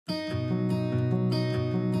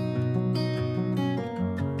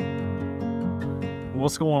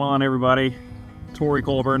What's going on, everybody? Torey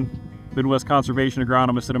Colburn, Midwest Conservation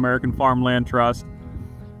Agronomist at American Farmland Trust.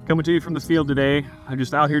 Coming to you from the field today. I'm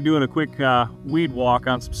just out here doing a quick weed walk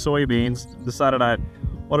on some soybeans. Decided I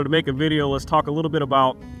wanted to make a video. Let's talk a little bit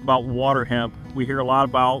about water hemp. We hear a lot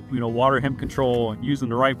about, water hemp control and using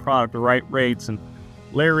the right product, the right rates, and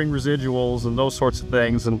layering residuals and those sorts of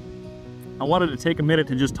things. And I wanted to take a minute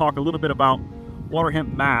to just talk a little bit about water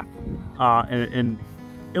hemp math and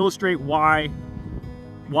illustrate why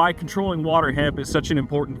controlling water hemp is such an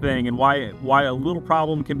important thing, and why a little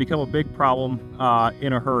problem can become a big problem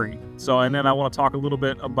in a hurry. And then I want to talk a little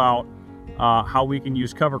bit about how we can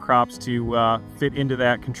use cover crops to fit into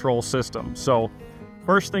that control system. So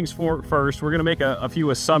first things first, we're going to make a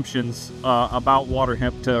few assumptions about water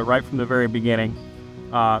hemp right from the very beginning.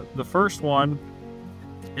 The first one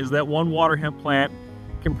is that one water hemp plant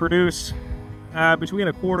can produce between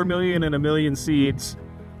 250,000 and 1 million seeds,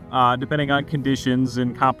 depending on conditions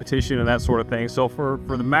and competition and that sort of thing. So for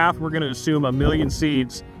the math, we're going to assume 1 million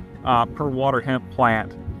seeds per water hemp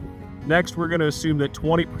plant. Next, we're going to assume that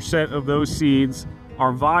 20% of those seeds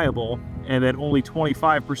are viable, and that only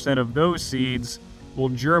 25% of those seeds will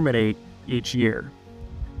germinate each year.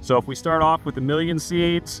 So if we start off with 1 million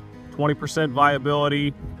seeds, 20%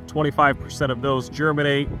 viability, 25% of those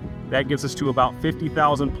germinate, that gets us to about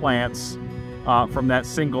 50,000 plants from that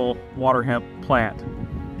single water hemp plant.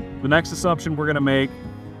 The next assumption we're going to make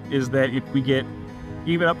is that if we get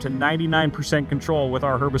even up to 99% control with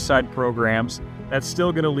our herbicide programs, that's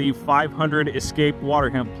still going to leave 500 escaped water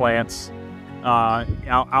hemp plants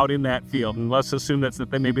out in that field. And let's assume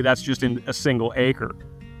that maybe that's just in a single acre.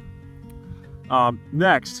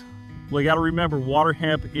 Next, we got to remember water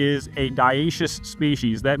hemp is a dioecious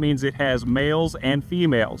species. That means it has males and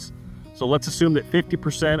females. So let's assume that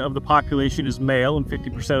 50% of the population is male and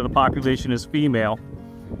 50% of the population is female.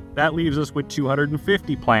 That leaves us with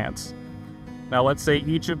 250 plants. Now let's say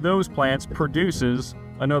each of those plants produces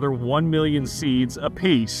another 1 million seeds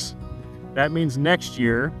apiece. That means next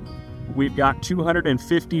year we've got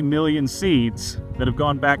 250 million seeds that have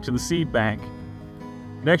gone back to the seed bank.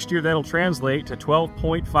 Next year that'll translate to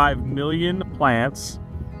 12.5 million plants,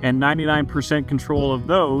 and 99% control of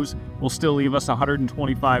those will still leave us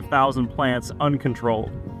 125,000 plants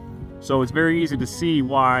uncontrolled. So it's very easy to see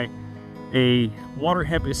why a water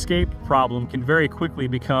hemp escape problem can very quickly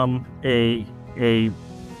become a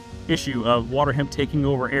issue of water hemp taking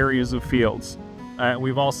over areas of fields.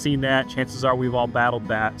 We've all seen that. Chances are we've all battled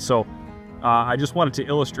that. So I just wanted to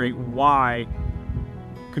illustrate why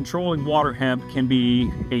controlling water hemp can be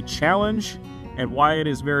a challenge and why it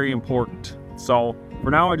is very important. So for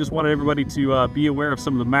now, I just wanted everybody to be aware of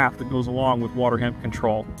some of the math that goes along with water hemp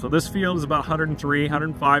control. So this field is about 103,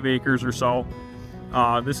 105 acres or so.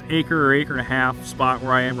 This acre or acre and a half spot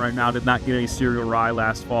where I am right now did not get any cereal rye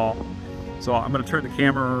last fall. So I'm going to turn the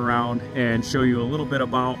camera around and show you a little bit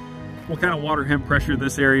about what kind of water hemp pressure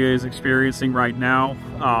this area is experiencing right now.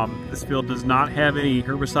 This field does not have any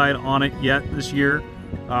herbicide on it yet this year.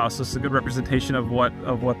 So it's a good representation of what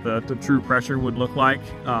the true pressure would look like,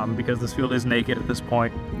 because this field is naked at this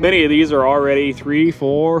point. Many of these are already 3,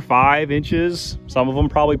 4, 5 inches. Some of them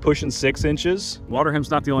probably pushing 6 inches. Water hemp's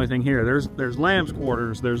not the only thing here. There's lamb's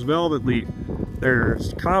quarters, there's velvet leaf,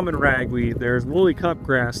 there's common ragweed, there's woolly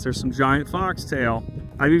cupgrass, there's some giant foxtail.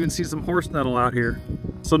 I've even seen some horse nettle out here.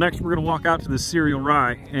 So next we're going to walk out to the cereal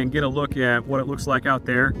rye and get a look at what it looks like out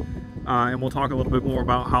there. And we'll talk a little bit more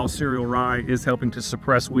about how cereal rye is helping to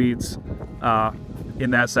suppress weeds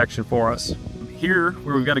in that section for us. Here,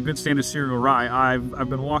 where we've got a good stand of cereal rye, I've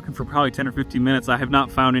been walking for probably 10 or 15 minutes. I have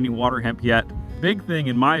not found any water hemp yet. Big thing,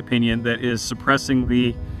 in my opinion, that is suppressing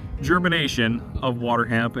the germination of water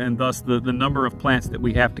hemp, and thus the number of plants that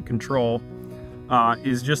we have to control,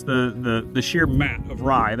 is just the sheer mat of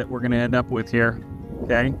rye that we're going to end up with here.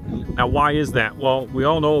 Okay, now why is that? Well, we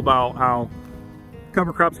all know about how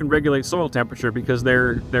cover crops can regulate soil temperature because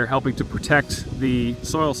they're helping to protect the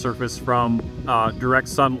soil surface from direct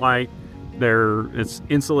sunlight. It's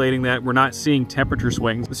insulating that. We're not seeing temperature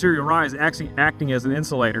swings. The cereal rye is actually acting as an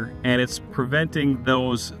insulator, and it's preventing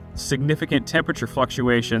those significant temperature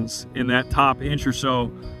fluctuations in that top inch or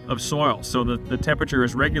so of soil, so that the temperature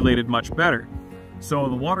is regulated much better. So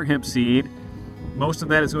the water hemp seed, most of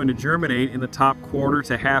that is going to germinate in the top 1/4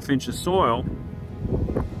 to 1/2 inch of soil.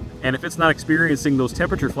 And if it's not experiencing those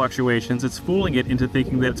temperature fluctuations, it's fooling it into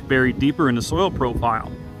thinking that it's buried deeper in the soil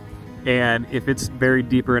profile. And if it's buried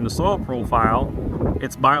deeper in the soil profile,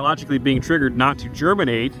 it's biologically being triggered not to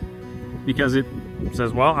germinate because it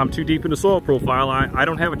says, well, I'm too deep in the soil profile. I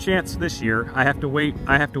don't have a chance this year. I have to wait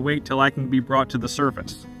till I can be brought to the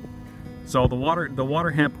surface. So the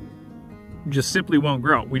water hemp just simply won't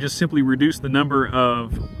grow. We just simply reduce the number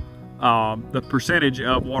of the percentage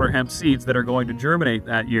of water hemp seeds that are going to germinate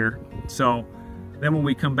that year. So then when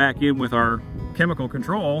we come back in with our chemical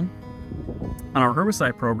control on our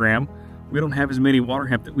herbicide program, we don't have as many water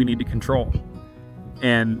hemp that we need to control.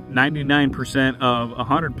 And 99% of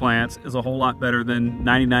 100 plants is a whole lot better than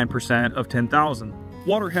 99% of 10,000.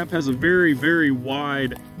 Water hemp has a very, very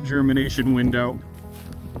wide germination window,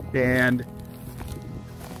 and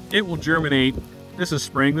it will germinate. This is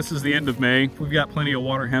spring, this is the end of May. We've got plenty of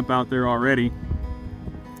water hemp out there already,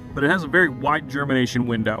 but it has a very wide germination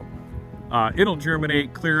window. It'll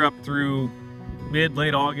germinate clear up through mid,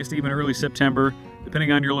 late August, even early September,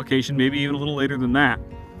 depending on your location, maybe even a little later than that.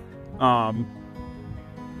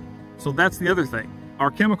 So that's the other thing. Our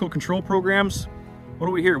chemical control programs, what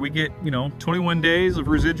do we hear? We get, 21 days of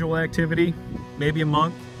residual activity, maybe a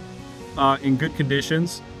month, in good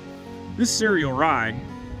conditions. This cereal rye,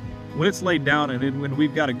 when it's laid down and when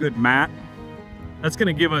we've got a good mat, that's going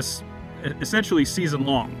to give us essentially season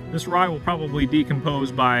long. This rye will probably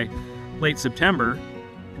decompose by late September,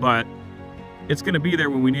 but it's going to be there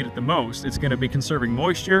when we need it the most. It's going to be conserving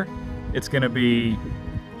moisture, it's going to be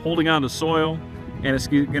holding on to soil, and it's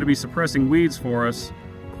going to be suppressing weeds for us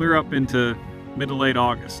clear up into mid to late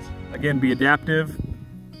August. Again, be adaptive,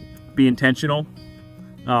 be intentional,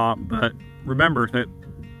 but remember that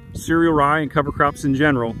cereal rye and cover crops in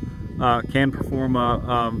general can perform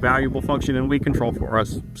a valuable function in weed control for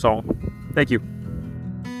us. So, thank you.